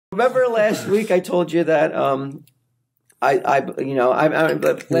Remember last week I told you that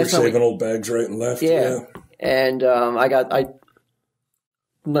We're saving old bags right and left. Yeah. And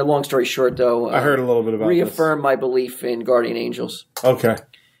long story short, though, I heard a little bit about reaffirmed my belief in guardian angels. Okay.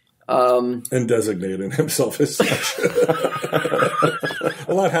 And designating himself as such.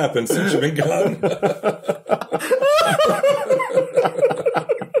 A lot happened since you've been gone.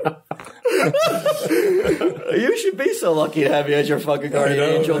 You should be so lucky to have you as your fucking guardian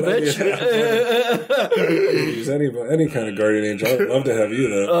angel, bitch. Use any kind of guardian angel. I'd love to have you,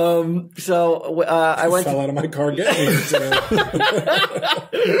 though. I fell out of my car getting it.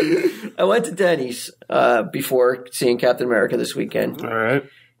 I went to Denny's before seeing Captain America this weekend. All right.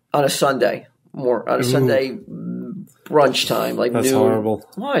 On a Sunday. Sunday brunch time. Like that's noon. Horrible.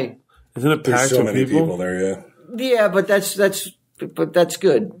 Why? Isn't it packed There's so with many people? people there, yeah. Yeah, but that's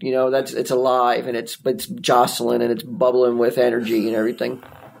good. You know, it's alive and it's jostling and it's bubbling with energy and everything.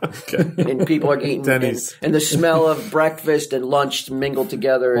 Okay. And people are eating Denny's. And the smell of breakfast and lunch mingled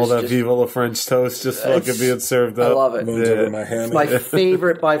together. All that Viva la French toast just fucking being served up. I love it. Moons over my hand. It's my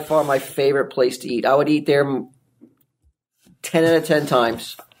favorite, by far my favorite place to eat. I would eat there 10 out of 10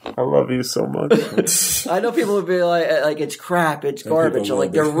 times. I love you so much. I know people would be like it's crap, it's garbage. I'm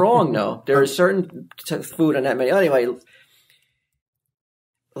like, they're wrong, though. There is certain food on that menu. Anyway,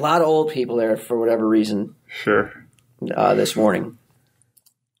 a lot of old people there for whatever reason. Sure. This morning.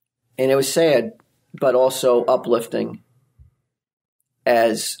 And it was sad, but also uplifting.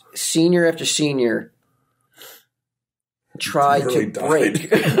 As senior after senior tried to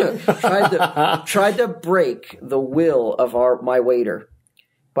break the will of my waiter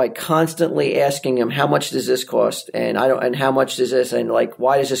by constantly asking him, how much does this cost? And how much does this? And like,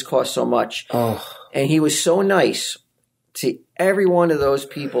 why does this cost so much? Oh. And he was so nice to every one of those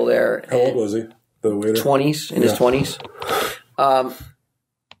people there. How old was he? The waiter? 20s, in his 20s.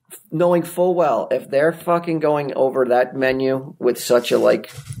 Knowing full well, if they're fucking going over that menu with such a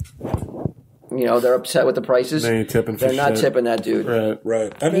they're upset with the prices. They ain't tipping for They're not shit. tipping that dude.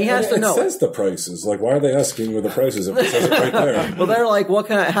 Right. I mean, he has to know. It says the prices. Like, why are they asking with the prices if it says it right there? Well, they're like,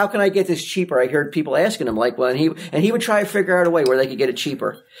 how can I get this cheaper? I heard people asking him, like, he would try to figure out a way where they could get it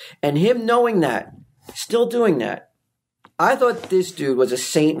cheaper. And him knowing that, still doing that, I thought this dude was a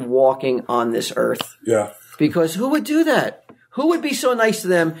saint walking on this earth. Yeah. Because who would do that? Who would be so nice to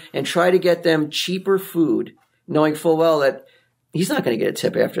them and try to get them cheaper food, knowing full well that he's not going to get a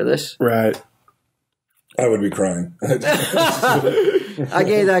tip after this? Right. I would be crying. I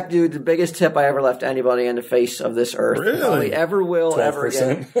gave that dude the biggest tip I ever left anybody on the face of this earth. Really? Probably ever will, 12%? ever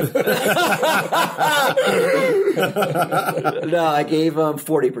again. No, I gave him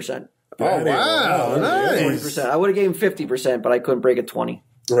 40%. Oh, wow. Nice. 40%. I would have gave him 50%, but I couldn't break it 20.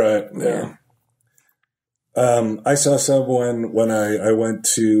 Right. Yeah. I saw someone when I went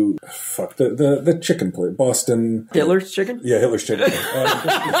to the chicken place, Boston. Hitler's chicken? Yeah, Hitler's chicken.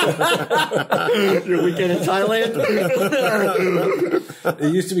 Your weekend in Thailand?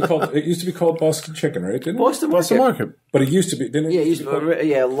 It used to be called Boston Chicken, right? Didn't it? Boston Market. But it used to be, didn't it? Yeah, it used to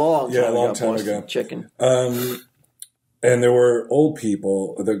be, a long time ago. Boston Chicken. And there were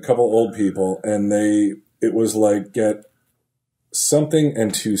a couple old people, and it was like get something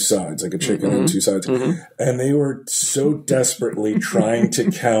and two sides, like a chicken and two sides. Mm-hmm. And they were so desperately trying to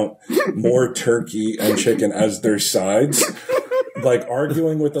count more turkey and chicken as their sides, like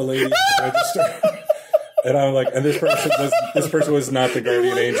arguing with the lady at the register. And I'm like, and this person was not the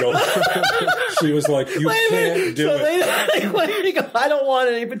guardian angel. She was like, you can't do it. I don't want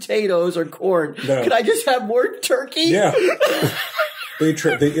any potatoes or corn. No. Can I just have more turkey? Yeah.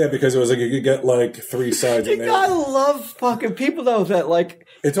 Because it was like you could get like three sides. I love fucking people though that like.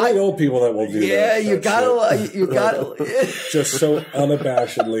 It's only old people that will do that. Yeah, you gotta. Just so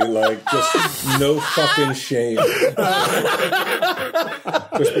unabashedly, like, just no fucking shame.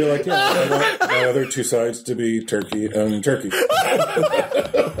 Just be like, yeah, I want my other two sides to be turkey and turkey.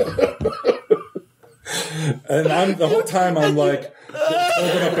 And the whole time I'm like,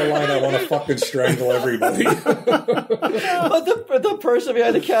 open up the line, I want to fucking strangle everybody. But the person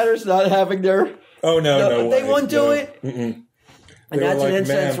behind the counter is not having their. Oh no, they won't do it. Mm-mm. And that's an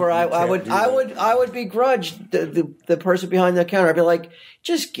instance where I would begrudge the person behind the counter. I'd be like,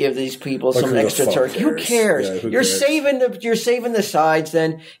 just give these people some extra turkey. Who cares? Yeah, you're saving the sides.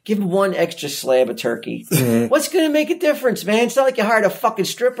 Then give them one extra slab of turkey. Mm-hmm. What's going to make a difference, man? It's not like you hired a fucking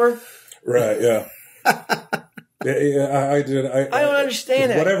stripper. Right? Yeah. I did. I don't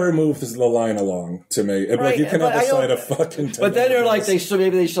understand that. Whatever moves the line along to me. Right, like you can have a side of fucking. But then they're like, maybe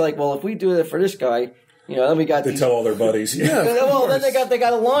they say like, well, if we do it for this guy. You know, then we got They tell all their buddies. Yeah. Well, then they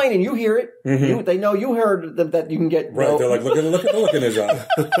got a line, and you hear it. They know you heard that you can get Right. They're like, look at the look in his eye.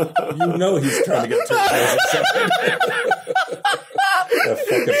 You know he's trying to get turkey. That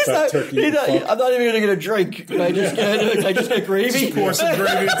fucking fat turkey. I'm not even going to get a drink. Can I just get gravy? Just pour some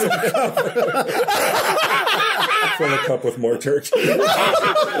gravy into the cup. Fill a cup with more turkey.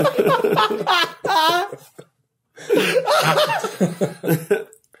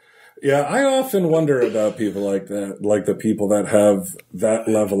 Yeah, I often wonder about people like that, like the people that have that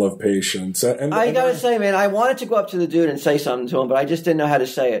level of patience. And I gotta say, man, I wanted to go up to the dude and say something to him, but I just didn't know how to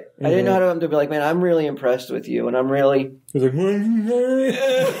say it. I didn't know how to be like, man, I'm really impressed with you, and I'm really. He's like, that's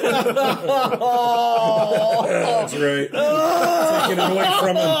right. Taking it away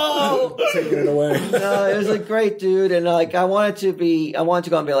from him. Taking it away. No, it was a great dude, and like I wanted to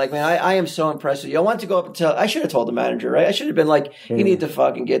go and be like, man, I am so impressed with you. I wanted to go up and tell. I should have told the manager, right? I should have been like, you need to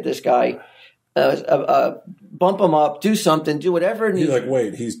fucking get this guy. Bump him up, do something, do whatever it needs. You're like,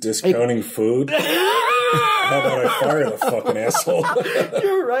 wait, he's discounting food? How about I fire the fucking asshole?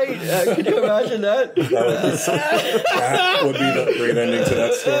 You're right. Could you imagine that? That would be the great ending to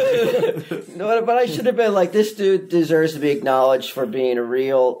that story. No, but I should have been like, this dude deserves to be acknowledged for being a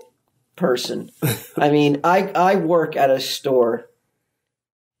real person. I mean, I work at a store,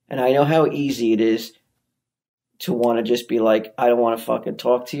 and I know how easy it is to want to just be like, I don't want to fucking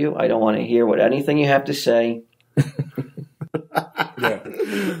talk to you. I don't want to hear anything you have to say. Yeah.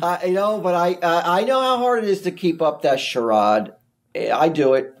 You know, but I know how hard it is to keep up that charade. I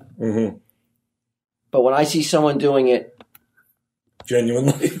do it. Mm-hmm. But when I see someone doing it,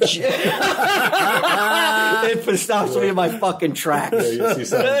 genuinely, it stops me in my fucking tracks. Yeah, you see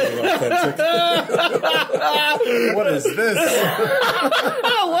something being authentic. What is this?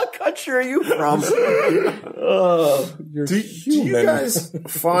 What country are you from? Do you guys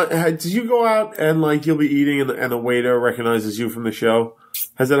find? Do you go out and like you'll be eating and the waiter recognizes you from the show?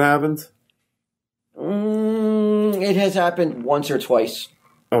 Has that happened? It has happened once or twice.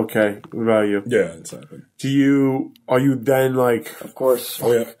 Okay, what about you? Yeah, it's happened. Are you then like? Of course.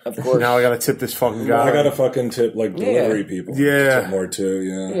 Oh yeah. Of course. Now I gotta tip this fucking guy. I gotta fucking tip like delivery people. Yeah. Tip more too.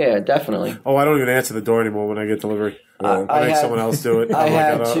 Yeah. Yeah, definitely. Oh, I don't even answer the door anymore when I get delivery. I make someone else do it. I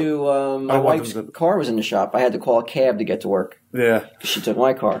had to. My wife's car was in the shop. I had to call a cab to get to work. Yeah. She took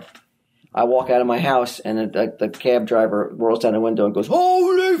my car. I walk out of my house, and the cab driver rolls down the window and goes,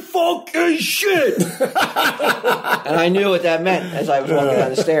 "Holy fucking shit!" And I knew what that meant as I was walking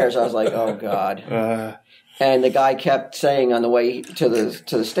down the stairs. I was like, "Oh God!" And the guy kept saying on the way to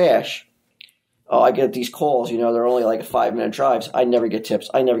the stash, "Oh, I get these calls. You know, they're only like 5-minute drives. I never get tips.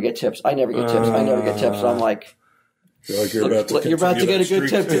 I never get tips. I never get tips. I never get tips." And I'm like. You're about to get a good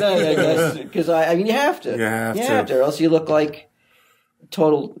tip today, I guess, because I mean you have to, you have to, or else you look like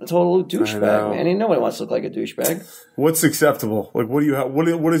total douchebag, man. And nobody wants to look like a douchebag. What's acceptable? Like, what do you have?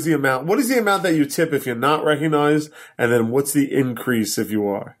 What is the amount? What is the amount that you tip if you're not recognized, and then what's the increase if you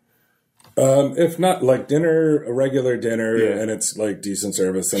are? If not like dinner, a regular dinner, and it's like decent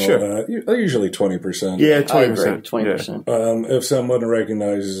service and all that, usually 20%. Yeah, 20%. 20%. If someone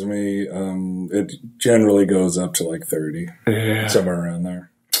recognizes me, it generally goes up to like 30, somewhere around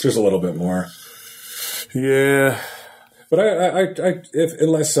there, just a little bit more. Yeah, but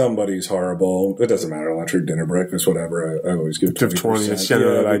unless somebody's horrible, it doesn't matter. Lunch or dinner, breakfast, whatever. I always give 20%. It's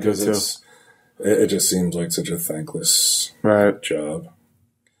generally what I do too. It just seems like such a thankless job.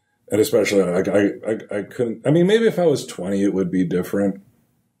 And especially, I couldn't. I mean, maybe if I was 20, it would be different.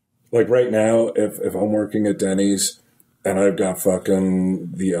 Like right now, if I'm working at Denny's and I've got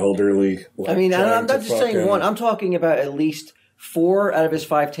fucking the elderly. Like, I mean, I'm not just saying one. I'm talking about at least 4 out of his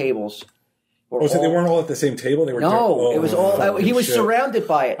 5 tables. So they weren't all at the same table? They were it was all. He was surrounded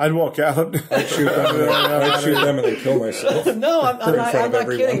by it. I'd walk out. I'd shoot them and then kill myself. No, I'm not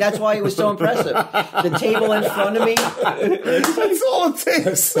kidding. That's why it was so impressive. The table in front of me. That's all it takes.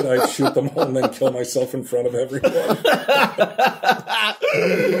 I said I'd shoot them all and then kill myself in front of everyone.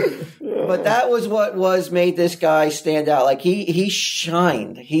 But that was what made this guy stand out. Like he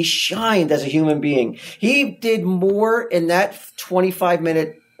shined. He shined as a human being. He did more in that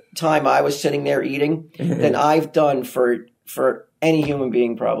 25-minute time I was sitting there eating than I've done for any human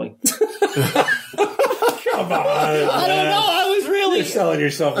being probably. Come on, man. I don't know. I was really You're selling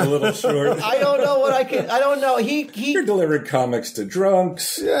yourself a little short. I don't know what I could. I don't know. You're delivering comics to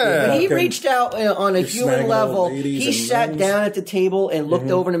drunks. Yeah. He reached out on a human level. He sat down at the table and looked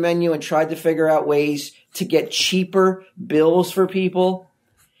over the menu and tried to figure out ways to get cheaper bills for people.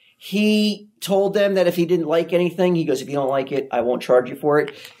 He told them that if he didn't like anything, he goes, "If you don't like it, I won't charge you for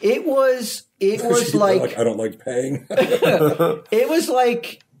it." It was like I don't like paying. It was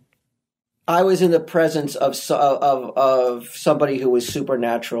like I was in the presence of somebody who was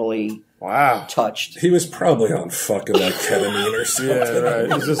supernaturally touched. He was probably on fucking like ketamine or something. Yeah, right.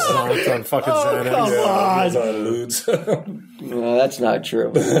 He was just on fucking Xanax. Come on. He was on lewds. No, that's not true.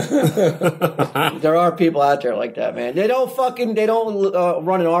 There are people out there like that, man. They don't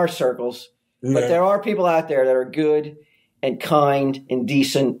run in our circles, but there are people out there that are good and kind and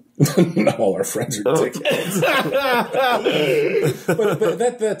decent. Not all our friends are dickheads. but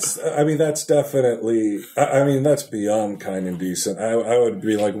that's definitely, that's beyond kind and decent. I would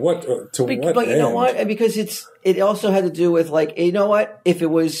be like, what, to what But you know what? Because it also had to do with, like, you know what? If it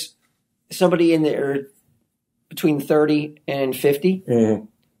was somebody in there between 30 and 50,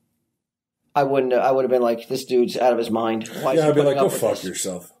 I would have been like, this dude's out of his mind. Why I'd be like, go fuck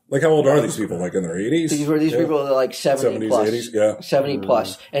yourself. Like, how old are these people? Like in their 80s? These people are like 70 plus. 70s, 80s, yeah. 70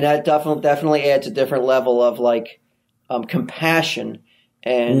 plus. And that definitely adds a different level of, like, compassion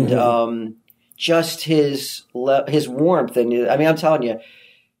and just his warmth. And I'm telling you,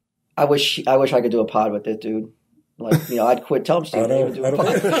 I wish I could do a pod with this dude. Like, I'd quit. Tell him, Steve,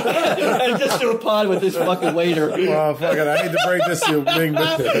 I'd just do a pod with this fucking waiter. Well, fuck it. I hate to break this to you, Ming,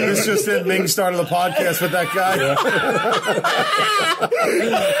 but this just in. Ming started the podcast with that guy.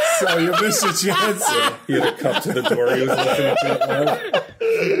 Yeah. So you missed your chance. He had a cup to the door. He was looking at that.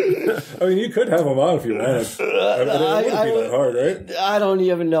 I mean, you could have him on if you wanted. It wouldn't be that hard, right? I don't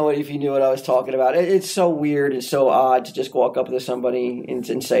even know if you knew what I was talking about. It's so weird and so odd to just walk up to somebody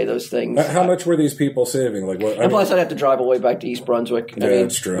and say those things. How much were these people saving? Like what? Plus, I'd have to drive all the way back to East Brunswick.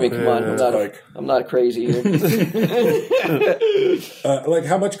 That's true. I mean, come on, I'm not crazy here. Like,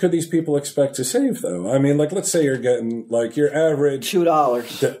 how much could these people expect to save, though? I mean, like, let's say you're getting, like, your average... $2. Oh,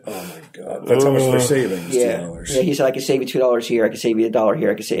 my God. That's how much they're saving, $2. Yeah, he said, I could save you $2 here, I could save you $1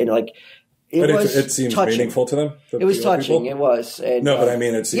 here, I could save... And, like, it seems touching. meaningful to them? It was touching, it was. And, no, but I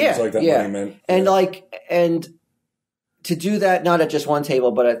mean, it seems like that money meant... And, and to do that, not at just one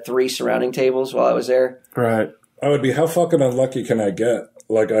table, but at 3 surrounding tables while I was there. Right. I would be, how fucking unlucky can I get?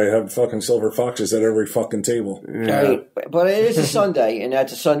 Like, I have fucking silver foxes at every fucking table. Yeah. Right. But it is a Sunday, and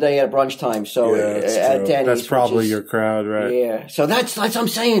that's a Sunday at brunch time. So at Denny's, that's probably your crowd, right? Yeah. So that's what I'm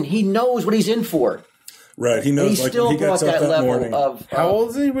saying. He knows what he's in for. Right. He knows, he still he gets up that morning. How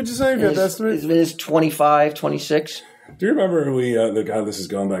old is he, would you say? He's 25, 26. Do you remember this is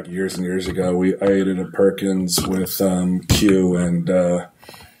going back years and years ago, I ate at a Perkins with Q and, God,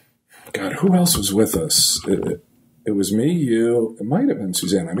 who else was with us? It was me, you, it might have been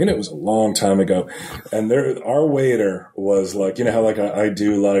Suzanne. I mean, it was a long time ago. And our waiter was like, you know how like I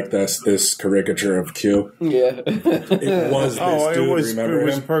do like this caricature of Q? Yeah. It was this dude, remember it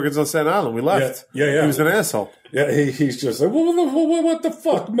was him? Perkins on Staten Island. We left. Yeah. He was an asshole. Yeah, he's just like, what the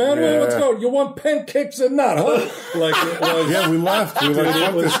fuck, man? Yeah. Let's go. You want pancakes and not, huh? Like, it was, yeah, we left. We were like,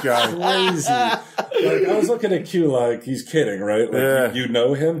 fuck this guy. Crazy. Like, I was looking at Q like, he's kidding, right? Like, you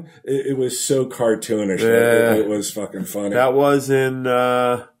know him? It was so cartoonish. Yeah. It was fucking funny. That was in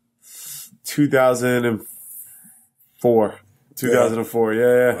 2004. 2004,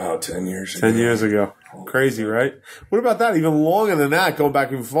 yeah. Wow, 10 years ago. 10 years ago. Crazy, right? What about that? Even longer than that, going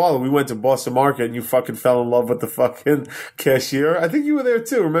back even farther, we went to Boston Market and you fucking fell in love with the fucking cashier. I think you were there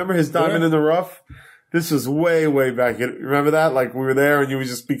too. Remember his diamond in the rough? This was way, way back. Remember that? Like, we were there and you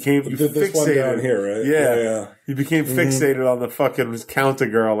just became this fixated. One down here, right? Yeah. You became fixated on the fucking counter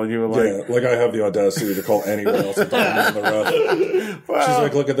girl and you were like... Yeah, like I have the audacity to call anyone else a diamond in the rough. Well, she's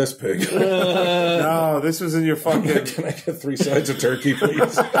like, look at this pig. No, this was in your fucking... Can I get 3 sides of turkey,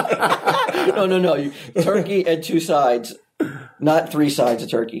 please? No. Turkey and 2 sides. Not 3 sides of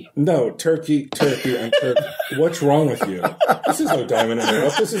turkey. No, turkey, and turkey. What's wrong with you? This is no diamond in the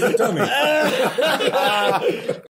rough. This is a dummy.